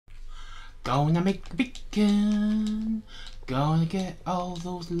Gonna make a beacon. Gonna get all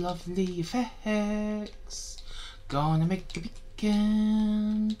those lovely effects. Gonna make a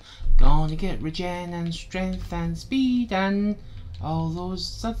beacon. Gonna get regen and strength and speed and all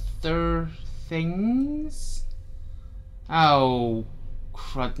those other things. Oh,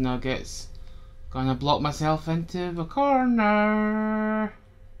 crud nuggets. Gonna block myself into a corner.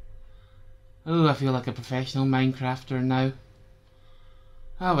 Oh, I feel like a professional Minecrafter now.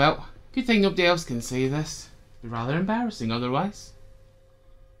 Oh well, good thing nobody else can see this. It'd be rather embarrassing otherwise.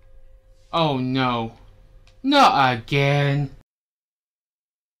 Oh no. Not again.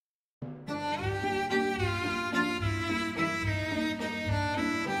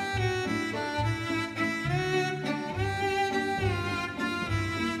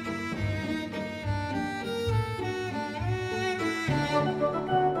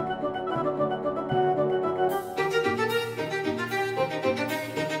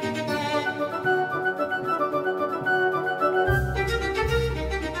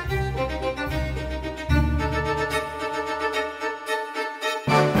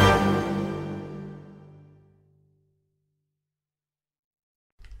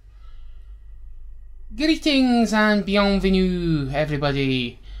 Greetings and bienvenue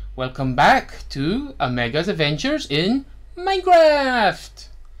everybody. Welcome back to Omega's Adventures in Minecraft.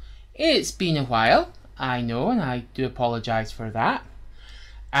 It's been a while, I know, and I do apologise for that.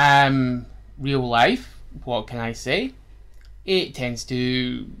 Real life, what can I say? It tends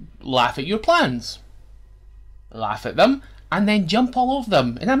to laugh at your plans. Laugh at them and then jump all over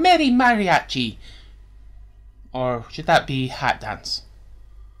them in a merry mariachi. Or should that be hat dance?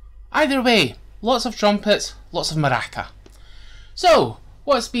 Either way, lots of trumpets, lots of maraca. So,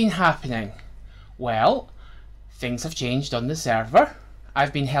 what's been happening? Well, things have changed on the server.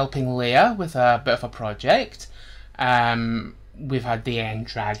 I've been helping Leah with a bit of a project. We've had the end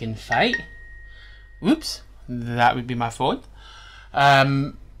dragon fight. Oops, that would be my phone.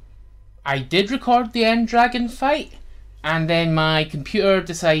 I did record the end dragon fight, and then my computer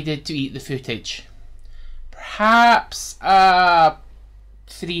decided to eat the footage. Perhaps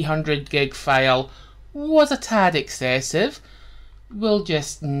 300 gig file was a tad excessive. We'll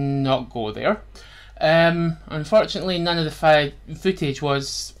just not go there. Unfortunately, none of the footage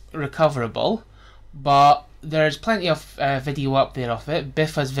was recoverable, but there's plenty of video up there of it.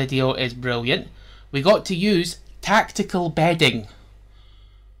 Biffa's video is brilliant. We got to use tactical bedding.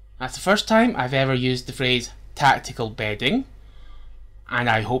 That's the first time I've ever used the phrase tactical bedding, and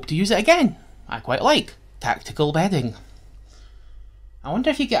I hope to use it again. I quite like tactical bedding. I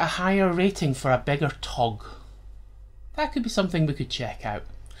wonder if you get a higher rating for a bigger tog. That could be something we could check out.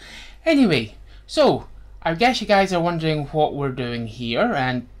 Anyway, so I guess you guys are wondering what we're doing here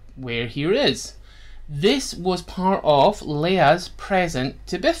and where here is. This was part of Leah's present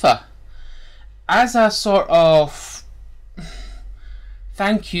to Biffa. As a sort of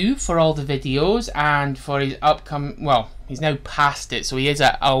thank you for all the videos and for his upcoming, well, he's now past it, so he is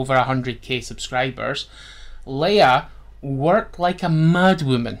at over 100k subscribers. Leah worked like a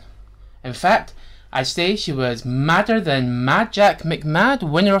madwoman. In fact, I'd say she was madder than Mad Jack McMad,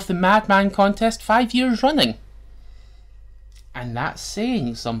 winner of the Madman contest 5 years running. And that's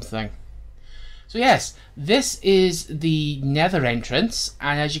saying something. So yes, this is the nether entrance,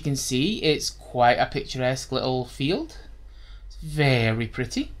 and as you can see, it's quite a picturesque little field. It's very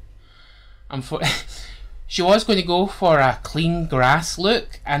pretty. She was going to go for a clean grass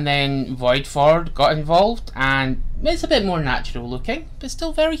look, and then Voidford got involved, and it's a bit more natural looking, but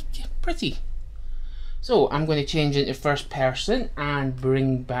still very pretty. So I'm going to change into first person and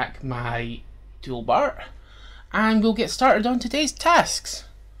bring back my toolbar, and we'll get started on today's tasks.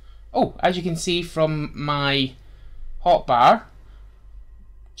 Oh, as you can see from my hotbar,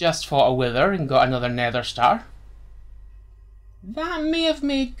 just fought a wither and got another nether star. That may have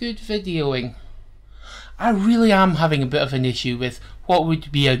made good videoing. I really am having a bit of an issue with what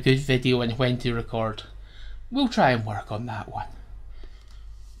would be a good video and when to record. We'll try and work on that one.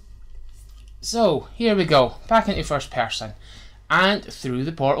 So, here we go. Back into first person. And through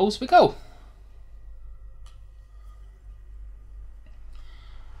the portals we go.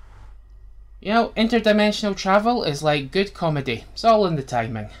 You know, interdimensional travel is like good comedy. It's all in the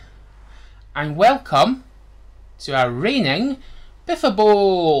timing. And welcome to our reigning Biffa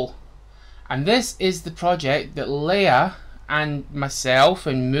Bowl. And this is the project that Leah and myself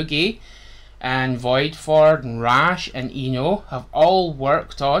and Moogie and Voidford and Rash and Eno have all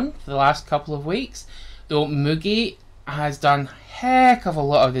worked on for the last couple of weeks. Though Moogie has done heck of a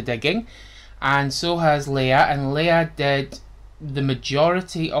lot of the digging, and so has Leah, and Leah did the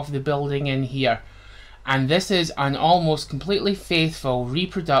majority of the building in here. And this is an almost completely faithful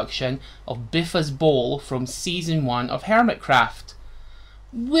reproduction of Biffa's bowl from Season 1 of Hermitcraft,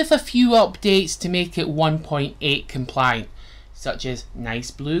 with a few updates to make it 1.8 compliant, such as nice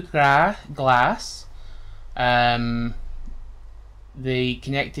blue glass, the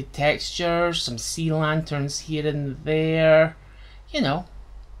connected textures, some sea lanterns here and there, you know,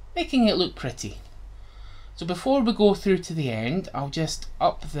 making it look pretty. So before we go through to the end, I'll just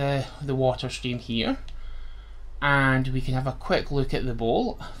up the water stream here, and we can have a quick look at the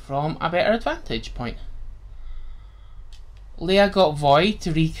bowl from a better vantage point. Leah got Void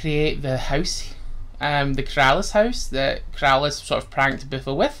to recreate the house, the Kralis house that Kralis sort of pranked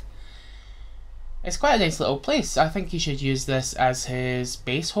Biffa with. It's quite a nice little place. I think he should use this as his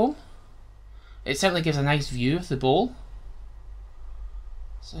base home. It certainly gives a nice view of the bowl.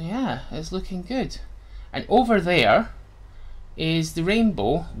 So yeah, it's looking good. And over there is the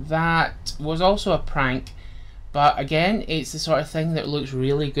rainbow that was also a prank, but again, it's the sort of thing that looks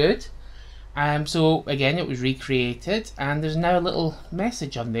really good. So again, it was recreated, and there's now a little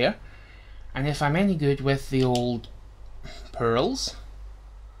message on there. And if I'm any good with the old pearls,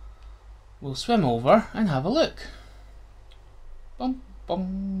 we'll swim over and have a look. Bum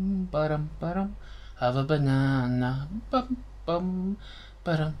bum ba-dum ba-dum. Have a banana. Bum bum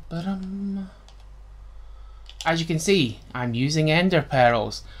ba-dum ba-dum. As you can see, I'm using ender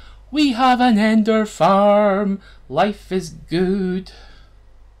pearls. We have an ender farm. Life is good.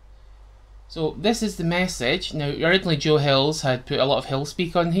 So this is the message. Now, originally Joe Hills had put a lot of hill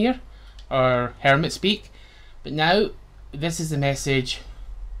speak on here, or hermit speak, but now this is the message.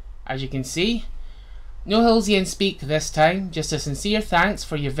 As you can see, no Hillsian speak this time, just a sincere thanks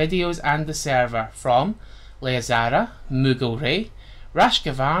for your videos and the server from Leasara, Mughal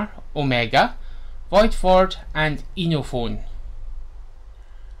Rashkavar, Omega, Voidford and Enophone,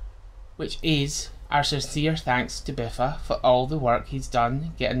 which is our sincere thanks to Biffa for all the work he's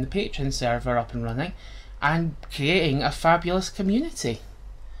done getting the Patreon server up and running and creating a fabulous community.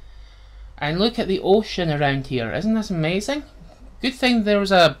 And look at the ocean around here, isn't this amazing? Good thing there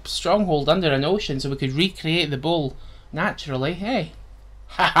was a stronghold under an ocean so we could recreate the bowl naturally, hey?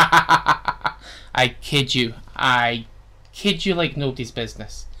 I kid you like nobody's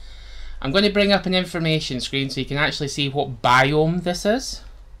business. I'm going to bring up an information screen so you can actually see what biome this is.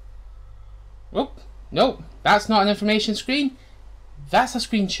 Oh, no, that's not an information screen. That's a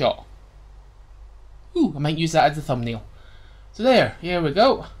screenshot. Ooh, I might use that as the thumbnail. So here we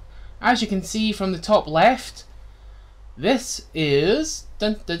go. As you can see from the top left, this is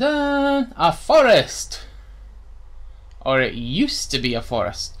dun, dun, dun, a forest. Or it used to be a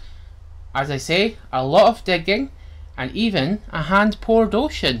forest. As I say, a lot of digging and even a hand-poured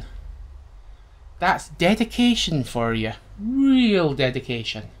ocean. That's dedication for you. Real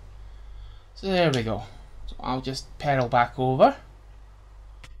dedication. So there we go. So I'll just pedal back over.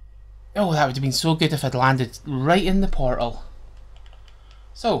 Oh, that would have been so good if I'd landed right in the portal.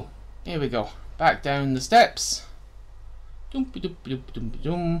 So, here we go. Back down the steps.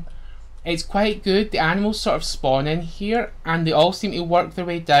 It's quite good. The animals sort of spawn in here and they all seem to work their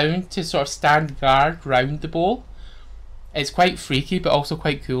way down to sort of stand guard round the bowl. It's quite freaky but also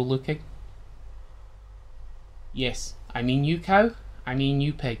quite cool looking. Yes, I mean you cow, I mean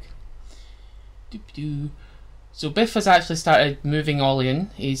you pig. So Biff has actually started moving all in.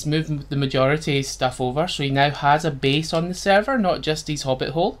 He's moving the majority of his stuff over, so he now has a base on the server, not just his hobbit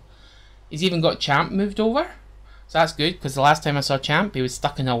hole. He's even got Champ moved over, so that's good, because the last time I saw Champ he was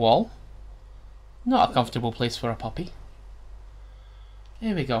stuck in a wall. Not a comfortable place for a puppy.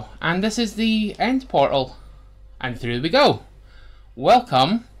 There we go, and this is the end portal, and through we go.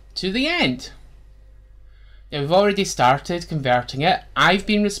 Welcome to the end. Now we've already started converting it. I've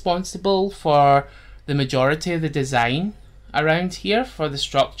been responsible for the majority of the design around here for the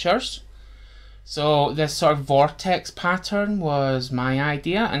structures. So this sort of vortex pattern was my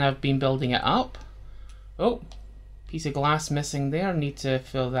idea and I've been building it up. Oh, piece of glass missing there, need to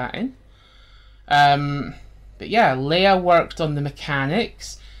fill that in. But yeah, Leia worked on the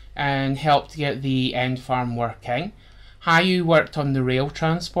mechanics and helped get the end farm working. Hiyougami worked on the rail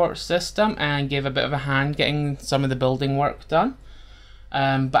transport system and gave a bit of a hand getting some of the building work done.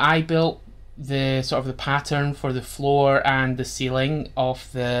 But I built the sort of the pattern for the floor and the ceiling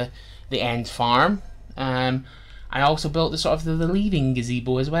of the end farm. I also built the sort of the leaving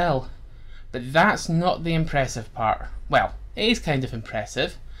gazebo as well. But that's not the impressive part. Well, it is kind of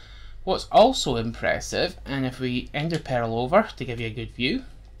impressive. What's also impressive, and if we ender pearl over to give you a good view,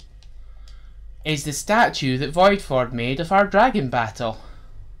 is the statue that Voidford made of our dragon battle.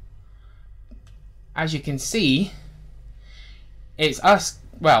 As you can see, it's us,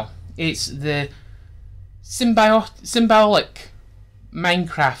 well, it's the symbolic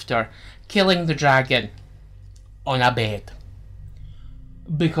Minecrafter killing the dragon on a bed.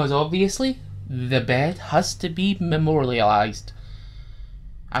 Because obviously, the bed has to be memorialized.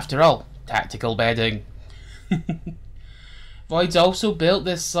 After all, tactical bedding. Void's also built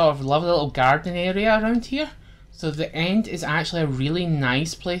this sort of lovely little garden area around here. So the end is actually a really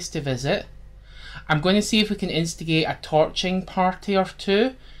nice place to visit. I'm going to see if we can instigate a torching party or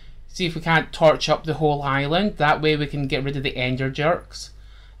two. See if we can't torch up the whole island. That way we can get rid of the ender jerks.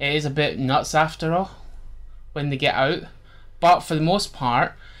 It is a bit nuts after all when they get out. But for the most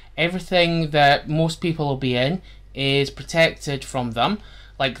part, everything that most people will be in is protected from them.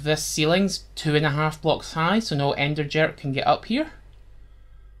 Like this ceiling's 2.5 blocks high, so no ender jerk can get up here.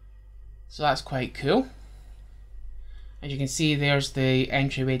 So that's quite cool. As you can see, there's the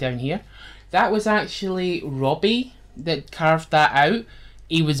entryway down here. That was actually Robbie that carved that out.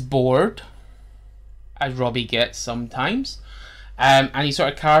 He was bored, as Robbie gets sometimes. And he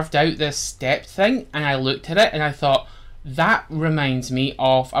sort of carved out this step thing, and I looked at it and I thought, that reminds me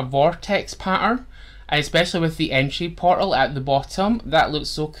of a vortex pattern. And especially with the entry portal at the bottom, that looks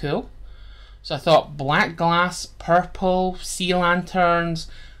so cool. So I thought black glass, purple, sea lanterns,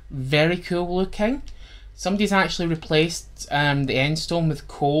 very cool looking. Somebody's actually replaced the end stone with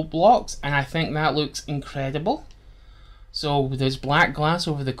coal blocks, and I think that looks incredible. So there's black glass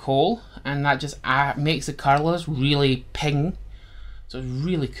over the coal, and that just makes the colours really ping. So it's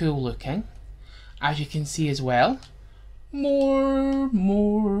really cool looking. As you can see as well,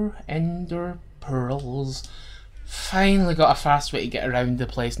 more ender pearls. Finally got a fast way to get around the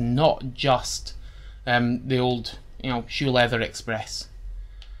place, not just the old, shoe leather express.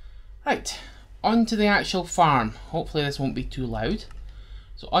 Right, onto the actual farm. Hopefully this won't be too loud.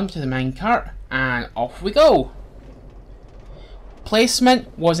 So onto the minecart, and off we go.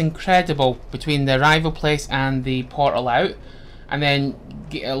 Placement was incredible between the arrival place and the portal out, and then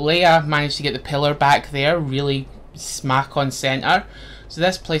Leia managed to get the pillar back there, really smack on centre. So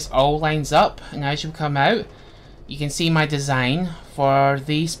this place all lines up, and as you come out, you can see my design for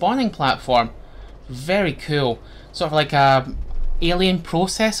the spawning platform. Very cool. Sort of like a alien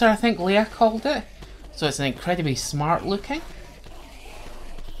processor, I think Leia called it. So it's an incredibly smart looking.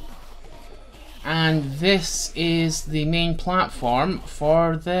 And this is the main platform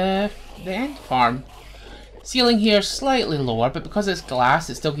for the end farm. Ceiling here slightly lower, but because it's glass,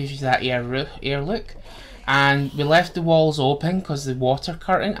 it still gives you that air look. And we left the walls open because the water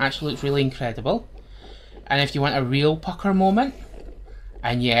curtain actually looks really incredible. And if you want a real pucker moment,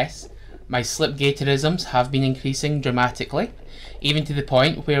 and yes, my slipgaterisms have been increasing dramatically, even to the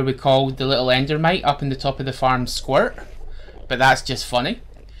point where we called the little Endermite up in the top of the farm Squirt, but that's just funny.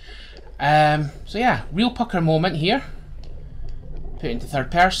 So yeah, real pucker moment here. Put it into third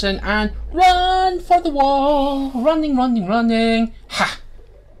person and run for the wall. Running. Ha!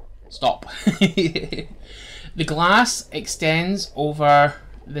 Stop. The glass extends over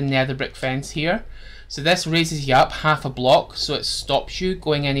the nether brick fence here. So this raises you up half a block, so it stops you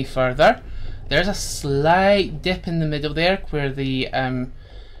going any further. There's a slight dip in the middle there where the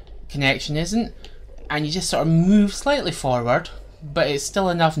connection isn't, and you just sort of move slightly forward, but it's still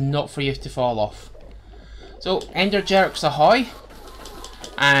enough not for you to fall off. So ender jerks ahoy,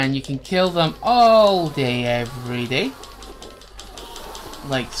 and you can kill them all day every day.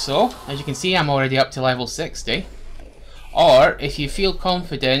 Like so. As you can see, I'm already up to level 60. Or if you feel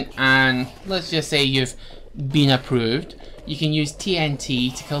confident and let's just say you've been approved, you can use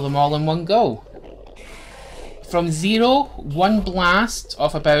TNT to kill them all in one go. From 0, one blast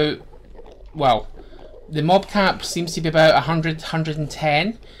of about, well, the mob cap seems to be about 100,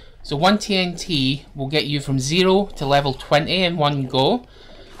 110. So one TNT will get you from 0 to level 20 in one go,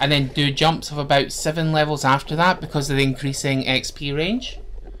 and then do jumps of about 7 levels after that because of the increasing XP range.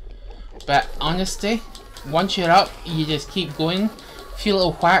 But honestly, once you're up, you just keep going. A few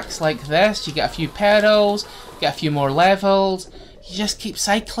little whacks like this, you get a few pearls, get a few more levels, you just keep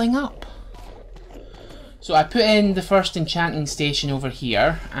cycling up. So I put in the first enchanting station over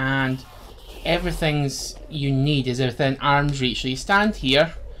here, and everything's you need is within arm's reach. So you stand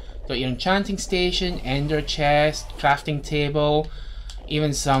here, got your enchanting station, ender chest, crafting table,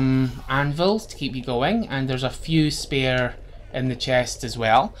 even some anvils to keep you going, and there's a few spare in the chest as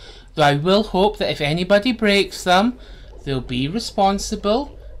well. Though I will hope that if anybody breaks them, they'll be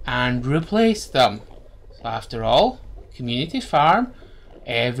responsible and replace them. So after all, community farm,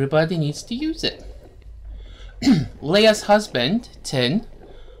 everybody needs to use it. Leia's husband, Tin,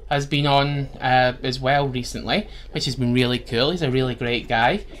 has been on as well recently, which has been really cool. He's a really great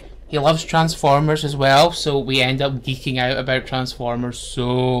guy. He loves Transformers as well, so we end up geeking out about Transformers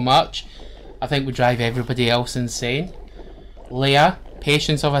so much. I think we drive everybody else insane. Leah,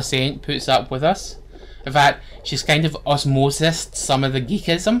 patience of a saint, puts up with us. In fact, she's kind of osmosised some of the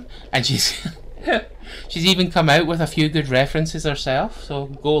geekism, and she's she's even come out with a few good references herself, so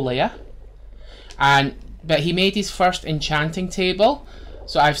go Leah. But he made his first enchanting table,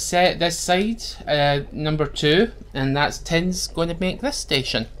 so I've set this side, number 2, and that's Tin's going to make this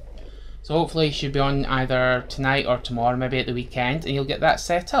station. So hopefully he should be on either tonight or tomorrow, maybe at the weekend, and you'll get that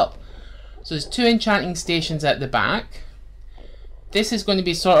set up. So there's 2 enchanting stations at the back. This is going to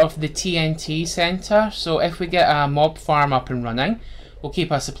be sort of the TNT centre, so if we get a mob farm up and running, we'll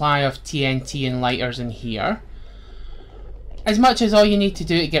keep a supply of TNT and lighters in here. As much as all you need to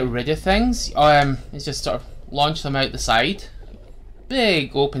do to get rid of things is just sort of launch them out the side.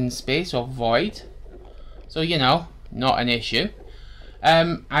 Big open space of void, so you know, not an issue.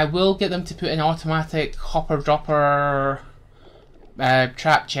 I will get them to put an automatic hopper dropper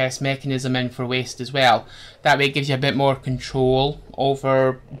trap chest mechanism in for waste as well. That way it gives you a bit more control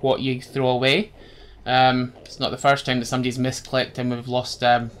over what you throw away. It's not the first time that somebody's misclicked and we've lost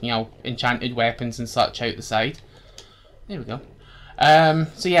you know, enchanted weapons and such out the side. There we go.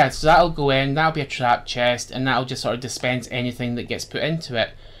 So yeah, so that'll go in, that'll be a trap chest, and that'll just sort of dispense anything that gets put into it.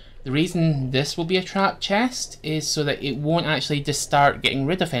 The reason this will be a trap chest is so that it won't actually just start getting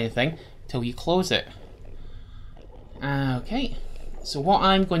rid of anything till you close it. Okay, so what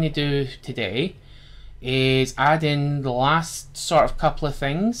I'm going to do today is add in the last sort of couple of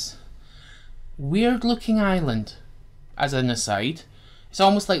things. Weird looking island, as an aside. It's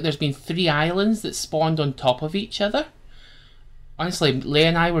almost like there's been 3 islands that spawned on top of each other. Honestly, Leigh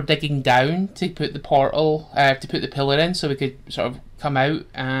and I were digging down to put the portal, to put the pillar in so we could sort of come out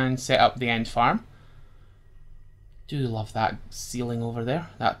and set up the end farm. Do love that ceiling over there,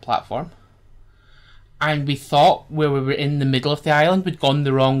 that platform. And we thought where we were in the middle of the island we'd gone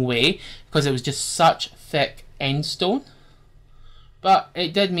the wrong way because it was just such thick end stone. But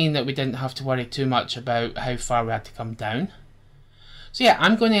it did mean that we didn't have to worry too much about how far we had to come down. So yeah,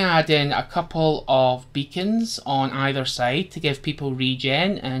 I'm going to add in a couple of beacons on either side to give people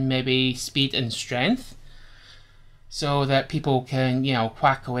regen and maybe speed and strength, so that people can, you know,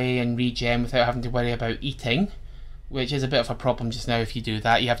 quack away and regen without having to worry about eating, which is a bit of a problem just now. If you do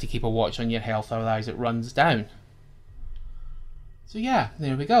that, you have to keep a watch on your health, otherwise it runs down. So yeah,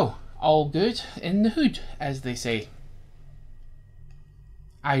 there we go. All good in the hood, as they say.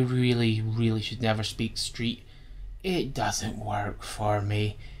 I really should never speak street. It doesn't work for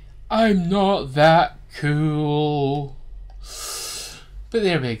me. I'm not that cool. But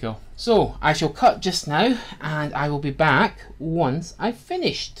there we go. So I shall cut just now and I will be back once I've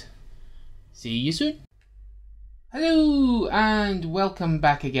finished. See you soon. Hello and welcome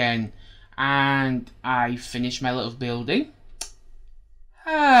back again. And I finished my little building.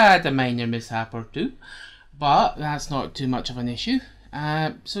 Had a minor mishap or two, but that's not too much of an issue.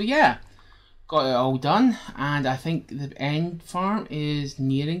 So yeah. Got it all done, and I think the end farm is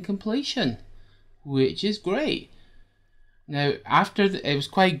nearing completion, which is great. Now, it was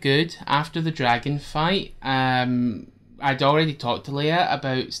quite good after the dragon fight. I'd already talked to Leah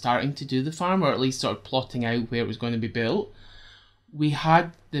about starting to do the farm, or at least sort of plotting out where it was going to be built. We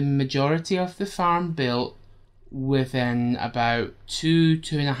had the majority of the farm built within about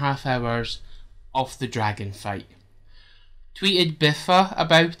 2.5 hours of the dragon fight. Tweeted Biffa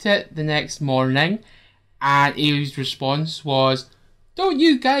about it the next morning, and his response was, "Don't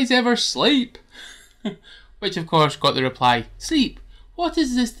you guys ever sleep?" Which of course got the reply, "Sleep? What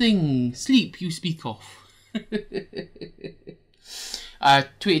is this thing, sleep, you speak of?" I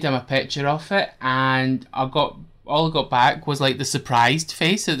tweeted him a picture of it, and all I got back was like the surprised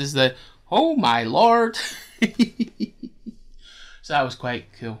face. It was the, "Oh my lord." So that was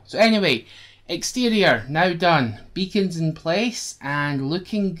quite cool. So anyway, exterior now done, beacons in place and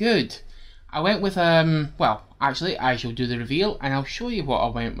looking good. I went with well, actually I shall do the reveal and I'll show you what I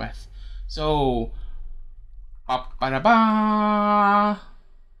went with. So ba-ba-da-ba,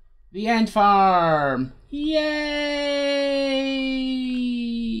 the end farm, yay!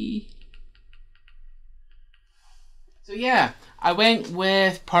 So yeah, I went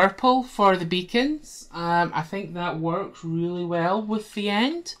with purple for the beacons. I think that works really well with the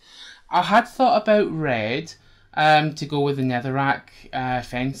end. I had thought about red to go with the netherrack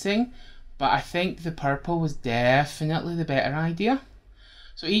fencing, but I think the purple was definitely the better idea.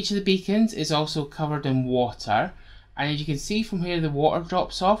 So each of the beacons is also covered in water, and as you can see from where the water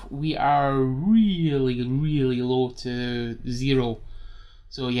drops off, we are really low to 0.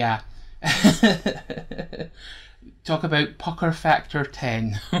 So yeah, talk about pucker factor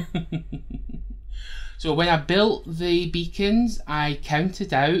 10. So when I built the beacons, I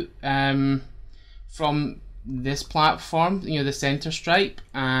counted out from this platform, you know, the center stripe,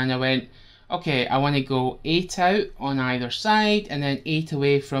 and I went, okay, I want to go 8 out on either side and then 8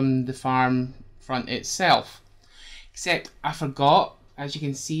 away from the farm front itself. Except I forgot, as you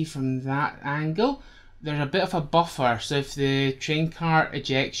can see from that angle, there's a bit of a buffer, so if the train cart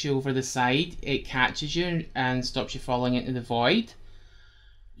ejects you over the side, it catches you and stops you falling into the void.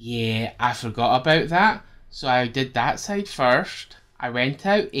 Yeah, I forgot about that, so I did that side first. I went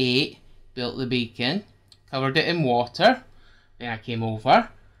out 8, built the beacon, covered it in water, then I came over,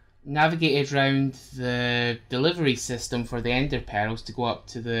 navigated round the delivery system for the ender pearls to go up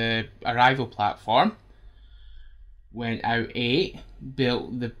to the arrival platform, went out 8,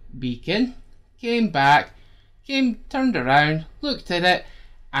 built the beacon, came back, turned around, looked at it,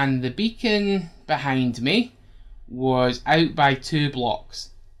 and the beacon behind me was out by 2 blocks.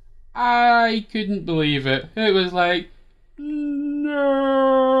 I couldn't believe it. It was like, no.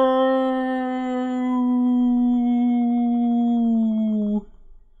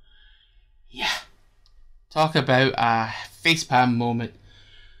 Yeah. Talk about a facepalm moment.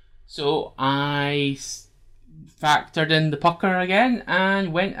 So I factored in the pucker again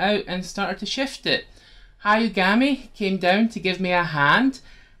and went out and started to shift it. Hiyougami came down to give me a hand,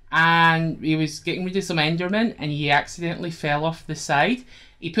 and he was getting rid of some endermen and he accidentally fell off the side.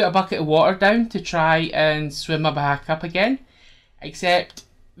 He put a bucket of water down to try and swim back up again, except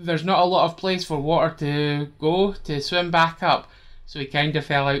there's not a lot of place for water to go to swim back up, so he kind of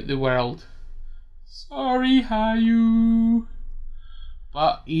fell out the world. Sorry, Hiyu.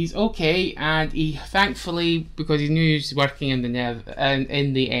 But he's okay, and he thankfully, because he knew he was working in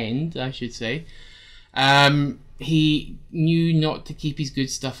the end, I should say, he knew not to keep his good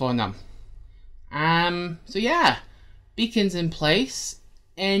stuff on him. So yeah, beacon's in place,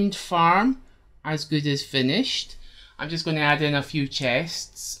 end farm as good as finished. I'm just going to add in a few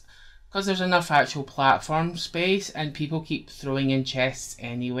chests, because there's enough actual platform space, and people keep throwing in chests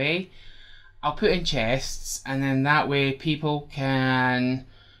anyway. I'll put in chests, and then that way people can,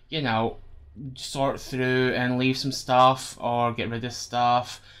 you know, sort through and leave some stuff or get rid of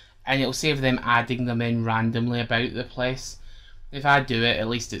stuff, and it'll save them adding them in randomly about the place. If I do it, at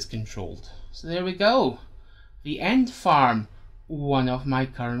least it's controlled. So there we go. The end farm, one of my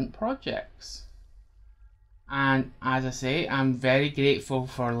current projects. And as I say, I'm very grateful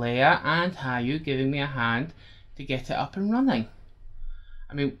for Leia and Hiyu giving me a hand to get it up and running.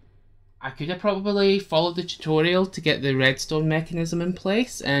 I mean, I could have probably followed the tutorial to get the redstone mechanism in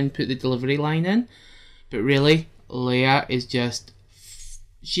place and put the delivery line in, but really, Leia is just,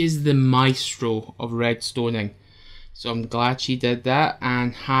 she's the maestro of redstoning. So I'm glad she did that,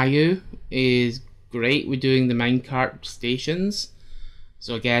 and Hiyu is great with doing the minecart stations.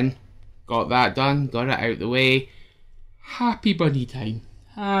 So again, got that done, got it out the way. Happy bunny time.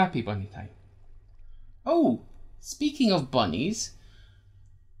 Happy bunny time. Oh, speaking of bunnies,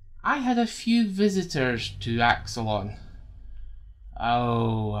 I had a few visitors to Axelon.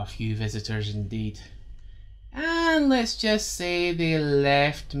 Oh, a few visitors indeed. And let's just say they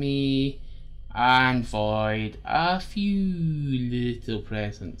left me and Void a few little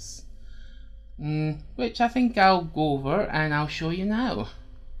presents. Which I think I'll go over and I'll show you now.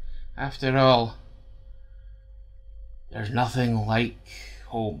 After all, there's nothing like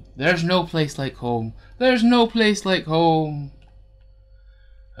home. There's no place like home. There's no place like home.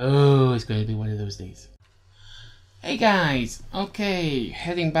 Oh, it's going to be one of those days. Hey guys, okay,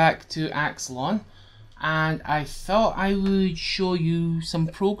 heading back to Axelon, and I thought I would show you some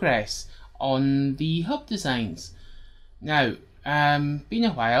progress on the hub designs. Now, been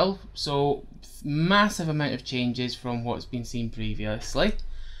a while, so massive amount of changes from what's been seen previously.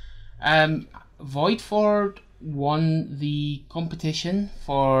 Voidford won the competition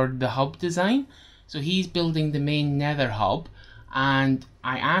for the hub design, so he's building the main nether hub, and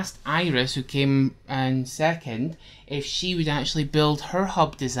I asked Iris, who came in second, if she would actually build her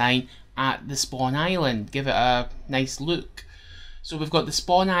hub design at the spawn island, give it a nice look. So we've got the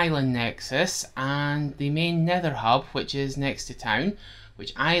spawn island nexus and the main nether hub, which is next to town,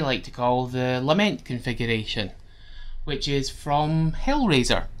 which I like to call the lament configuration, which is from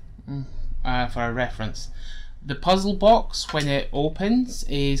Hellraiser, for a reference. The puzzle box, when it opens,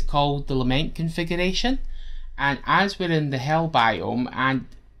 is called the lament configuration. And as we're in the hell biome, and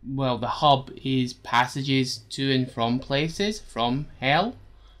well, the hub is passages to and from places from hell,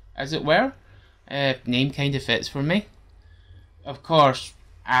 as it were. Name kind of fits for me. Of course,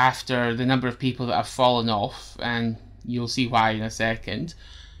 after the number of people that have fallen off, and you'll see why in a second,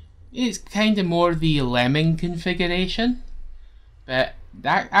 it's kind of more the lemming configuration. But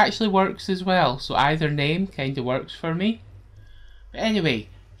that actually works as well, so either name kind of works for me. But anyway,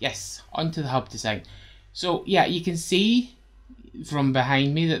 yes, onto the hub design. So yeah, you can see from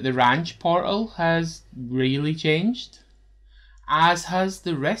behind me that the ranch portal has really changed, as has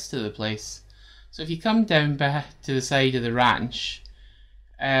the rest of the place. So if you come down to the side of the ranch,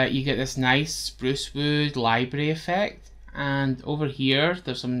 you get this nice spruce wood library effect, and over here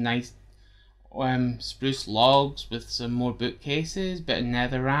there's some nice spruce logs with some more bookcases, bit of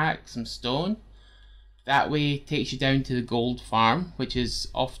netherrack, some stone. That way takes you down to the gold farm, which is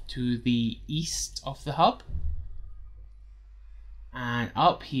off to the east of the hub. And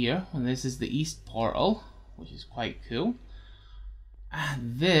up here, and this is the east portal, which is quite cool.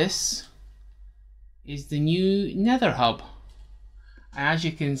 And this is the new nether hub. As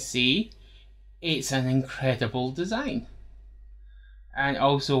you can see, it's an incredible design. And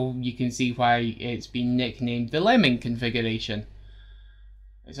also you can see why it's been nicknamed the Lemon configuration.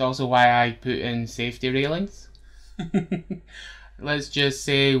 It's also why I put in safety railings. Let's just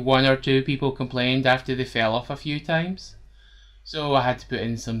say 1 or 2 people complained after they fell off a few times. So I had to put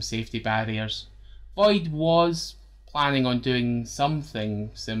in some safety barriers. Void was planning on doing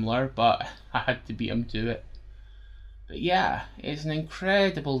something similar, but I had to beat him to it. But yeah, it's an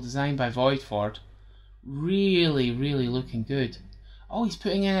incredible design by Voidford. Really, really looking good. Oh, he's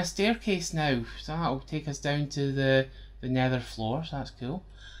putting in a staircase now, so that'll take us down to the nether floor, so that's cool.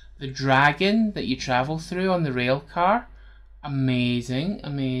 The dragon that you travel through on the rail car, amazing,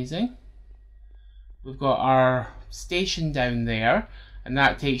 amazing. We've got our station down there, and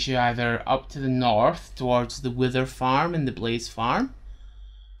that takes you either up to the north towards the Wither farm and the Blaze farm.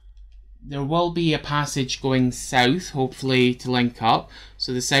 There will be a passage going south, hopefully to link up.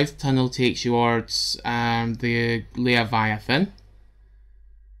 So the south tunnel takes you towards the Leviathan.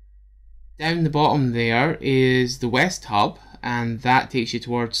 Down the bottom there is the west hub, and that takes you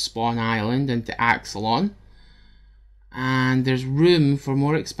towards Spawn Island and to Axelon. And there's room for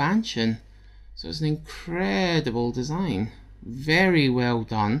more expansion. So it's an incredible design. Very well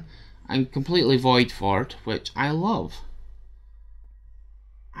done, and completely Voidford, which I love.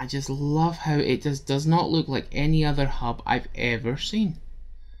 I just love how it does not look like any other hub I've ever seen.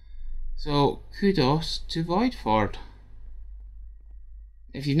 So kudos to Voidford.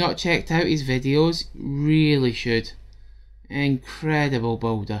 If you've not checked out his videos, really should. Incredible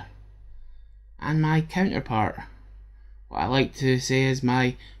builder. And my counterpart. What I like to say is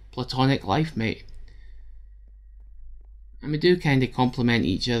my platonic life mate. And we do kind of complement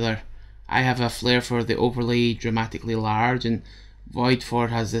each other. I have a flair for the overly dramatically large, and Voidford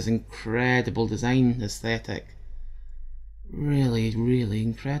has this incredible design aesthetic. Really, really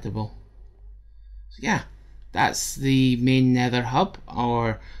incredible. So yeah, that's the main nether hub,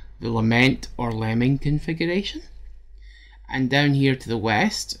 or the Lament or Lemming configuration. And down here to the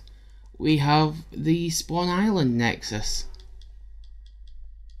west, we have the Spawn Island nexus.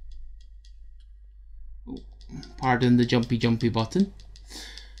 Oh, pardon the jumpy button.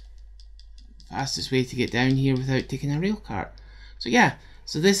 Fastest way to get down here without taking a rail cart. So yeah,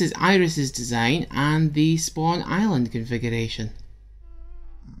 so this is Iris's design and the Spawn Island configuration.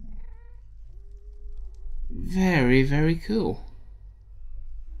 Very, very cool.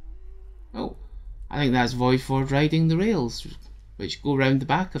 Oh, I think that's Voidford riding the rails, which go round the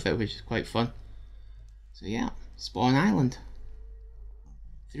back of it, which is quite fun. So yeah, Spawn Island.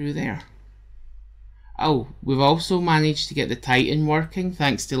 Through there. Oh, we've also managed to get the Titan working,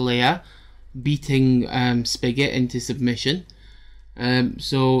 thanks to Leia beating Spigot into submission.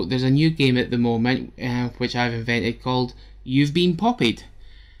 So there's a new game at the moment, which I've invented, called You've Been Poppied.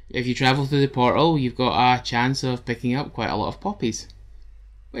 If you travel through the portal, you've got a chance of picking up quite a lot of poppies,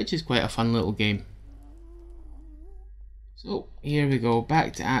 which is quite a fun little game. So here we go,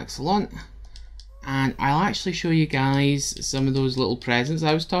 back to Axelon, and I'll actually show you guys some of those little presents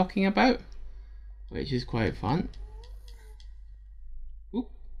I was talking about, which is quite fun. Ooh.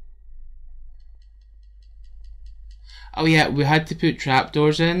 Oh yeah, we had to put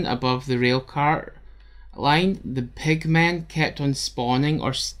trapdoors in above the rail cart line. The pigmen kept on spawning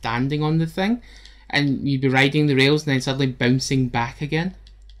or standing on the thing, and you'd be riding the rails and then suddenly bouncing back again.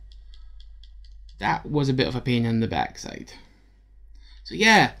 That was a bit of a pain in the backside. So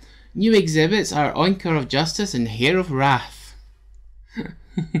yeah, new exhibits are Oinker of Justice and Hair of Wrath.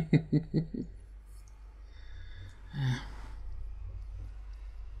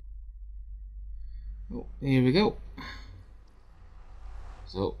 Oh, here we go.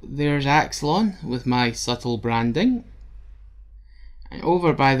 So there's Axelon with my subtle branding. And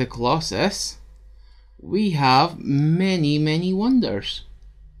over by the Colossus, we have many wonders.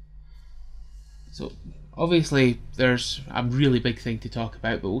 So obviously there's a really big thing to talk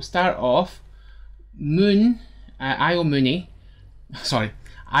about, but we'll start off Io Muni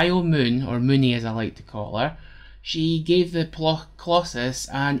Io Moon, or Mooney as I like to call her, she gave the Colossus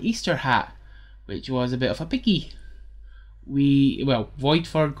an Easter hat, which was a bit of a piggy.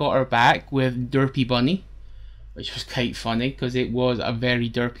 Voidford got her back with Derpy Bunny, which was quite funny because it was a very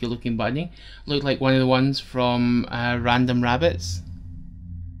derpy looking bunny. Looked like one of the ones from Random Rabbits.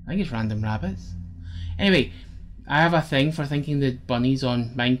 I think it's Random Rabbits. Anyway, I have a thing for thinking the bunnies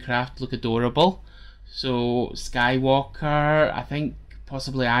on Minecraft look adorable. So Skywalker, I think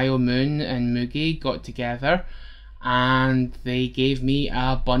possibly Io Moon and Moogie got together and they gave me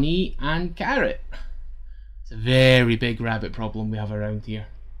a bunny and carrot. It's a very big rabbit problem we have around here.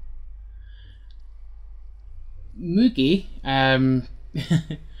 Moogie,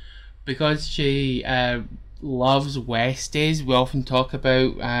 because she loves Westies, we often talk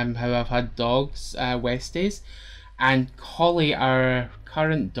about how I've had dogs, Westies, and Collie, our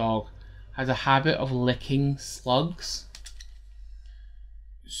current dog, has a habit of licking slugs.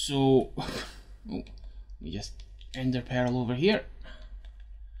 So, oh, we just Ender Pearl over here.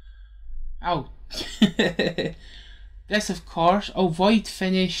 Oh, this of course. Oh, Void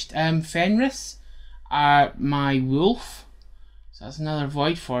finished Fenris, my wolf. So that's another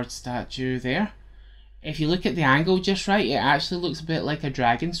Voidford statue there. If you look at the angle just right, it actually looks a bit like a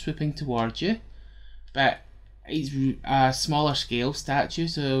dragon swooping towards you. But it's a smaller scale statue,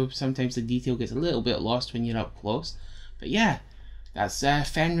 so sometimes the detail gets a little bit lost when you're up close. But yeah, that's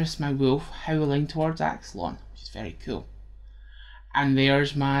Fenris, my wolf, howling towards Axelon, which is very cool. And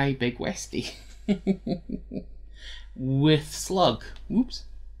there's my big Westie with Slug. Whoops,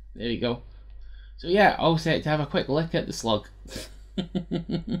 there you go. So yeah, all set to have a quick look at the slug.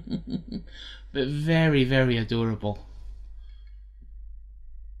 But very, very adorable.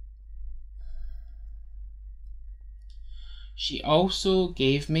 She also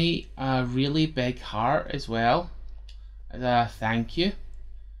gave me a really big heart as well, as a thank you.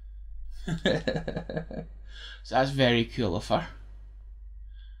 So that's very cool of her.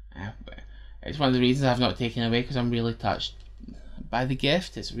 It's one of the reasons I've not taken away, because I'm really touched by the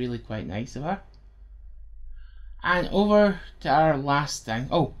gift. It's really quite nice of her. And over to our last thing.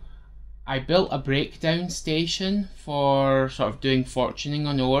 Oh, I built a breakdown station for sort of doing fortuning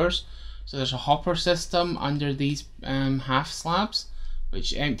on ores. So there's a hopper system under these half slabs,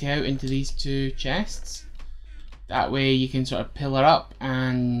 which empty out into these two chests. That way you can sort of pillar up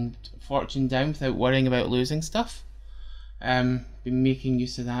and fortune down without worrying about losing stuff. Been making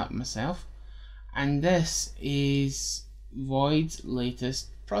use of that myself. And this is Void's latest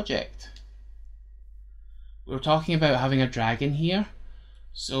project. We were talking about having a dragon here.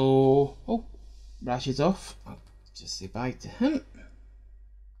 So, oh, Rash is off. I'll just say bye to him.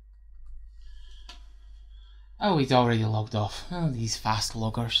 Oh, he's already logged off. Oh, these fast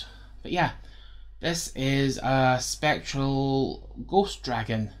loggers. But yeah, this is a spectral ghost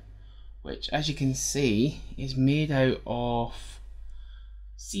dragon, which, as you can see, is made out of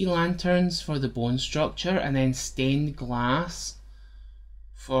sea lanterns for the bone structure and then stained glass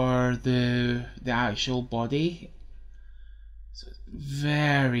for the actual body. So it's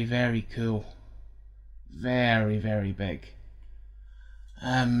very, very cool. Very, very big.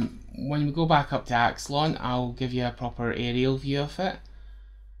 When we go back up to Axelon, I'll give you a proper aerial view of it.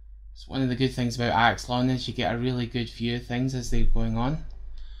 So one of the good things about Axelon is you get a really good view of things as they're going on.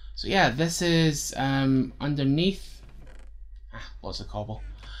 So yeah, this is underneath. Lots of cobble.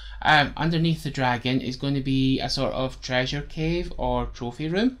 Underneath the dragon is going to be a sort of treasure cave or trophy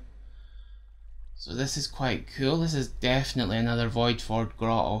room. So this is quite cool. This is definitely another Voidford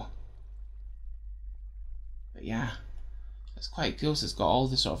grotto. But yeah, it's quite cool. So it's got all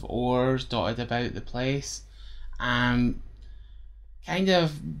the sort of ores dotted about the place. Kind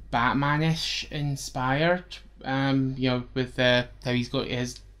of Batmanish inspired. You know, with how he's got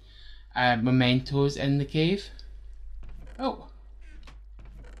his mementos in the cave. Oh.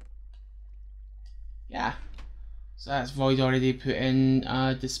 Yeah. So that's Void already put in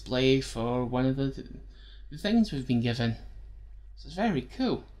a display for one of the things we've been given. So it's very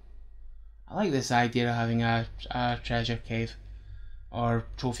cool. I like this idea of having a treasure cave or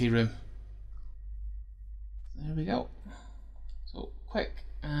trophy room. There we go. So quick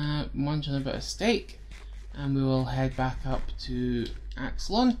munch on a bit of steak and we will head back up to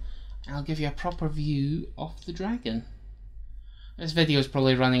Axelon and I'll give you a proper view of the dragon. This video is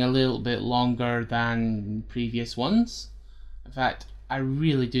probably running a little bit longer than previous ones. In fact, I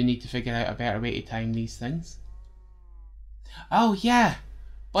really do need to figure out a better way to time these things. Oh yeah!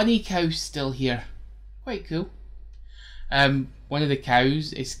 Bunny cow's still here. Quite cool. One of the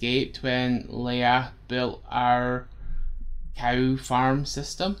cows escaped when Leia built our cow farm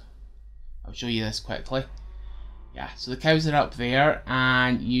system. I'll show you this quickly. Yeah, so the cows are up there,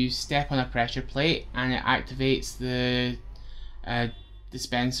 and you step on a pressure plate and it activates the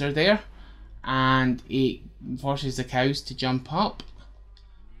dispenser there, and it forces the cows to jump up,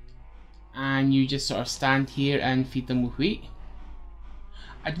 and you just sort of stand here and feed them with wheat.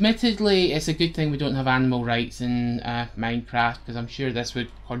 Admittedly, it's a good thing we don't have animal rights in Minecraft, because I'm sure this would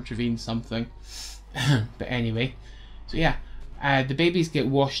contravene something. But anyway, so yeah, the babies get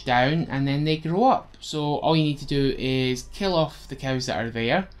washed down and then they grow up. So all you need to do is kill off the cows that are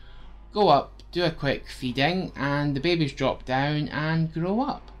there, go up, do a quick feeding, and the babies drop down and grow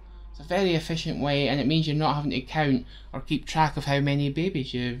up. It's a very efficient way, and it means you're not having to count or keep track of how many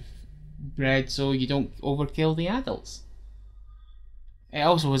babies you've bred, so you don't overkill the adults. It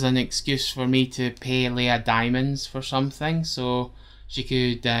also was an excuse for me to pay Leah diamonds for something, so she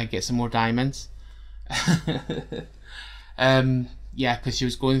could get some more diamonds. Yeah, because she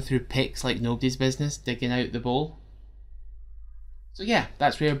was going through picks like nobody's business, digging out the bowl. So yeah,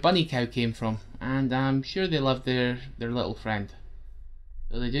 that's where Bunny Cow came from, and I'm sure they love their little friend.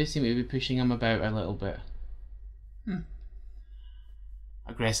 Though they do seem to be pushing him about a little bit.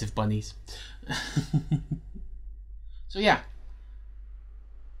 Aggressive bunnies. So yeah,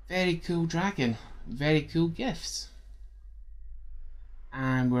 very cool dragon, very cool gifts.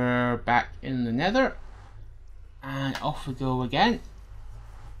 And we're back in the nether, and off we go again.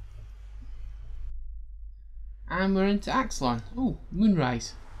 And we're into Axlon. Oh,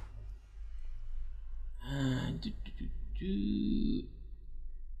 Moonrise. And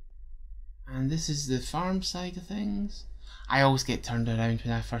this is the farm side of things. I always get turned around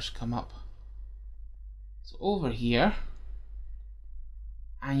when I first come up. So over here,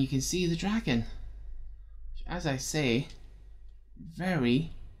 and you can see the dragon, which, as I say,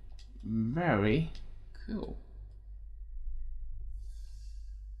 very, very cool.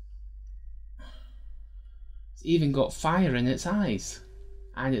 It's even got fire in its eyes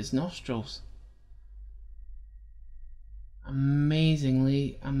and its nostrils.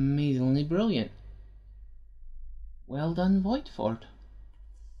 Amazingly, amazingly brilliant. Well done, Voidford.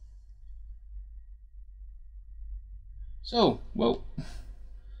 So, well,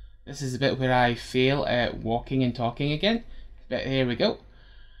 this is the bit where I fail at walking and talking again. But here we go.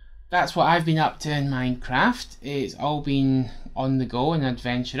 That's what I've been up to in Minecraft. It's all been on the go and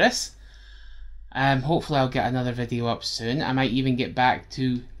adventurous. Hopefully I'll get another video up soon. I might even get back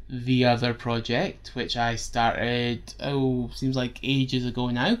to the other project, which I started, seems like ages ago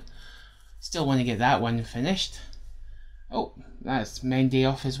now. Still want to get that one finished. Oh, that's Menday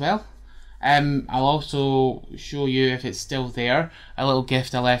off as well. I'll also show you, if it's still there, a little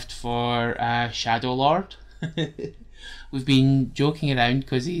gift I left for Shadow Lord. We've been joking around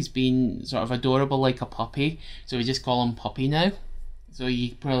because he's been sort of adorable like a puppy, so we just call him Puppy now. So you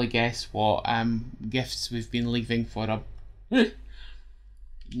can probably guess what gifts we've been leaving for him.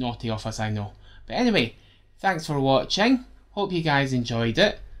 Naughty of us, I know. But anyway, thanks for watching. Hope you guys enjoyed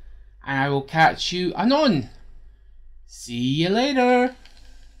it, and I will catch you anon. See you later.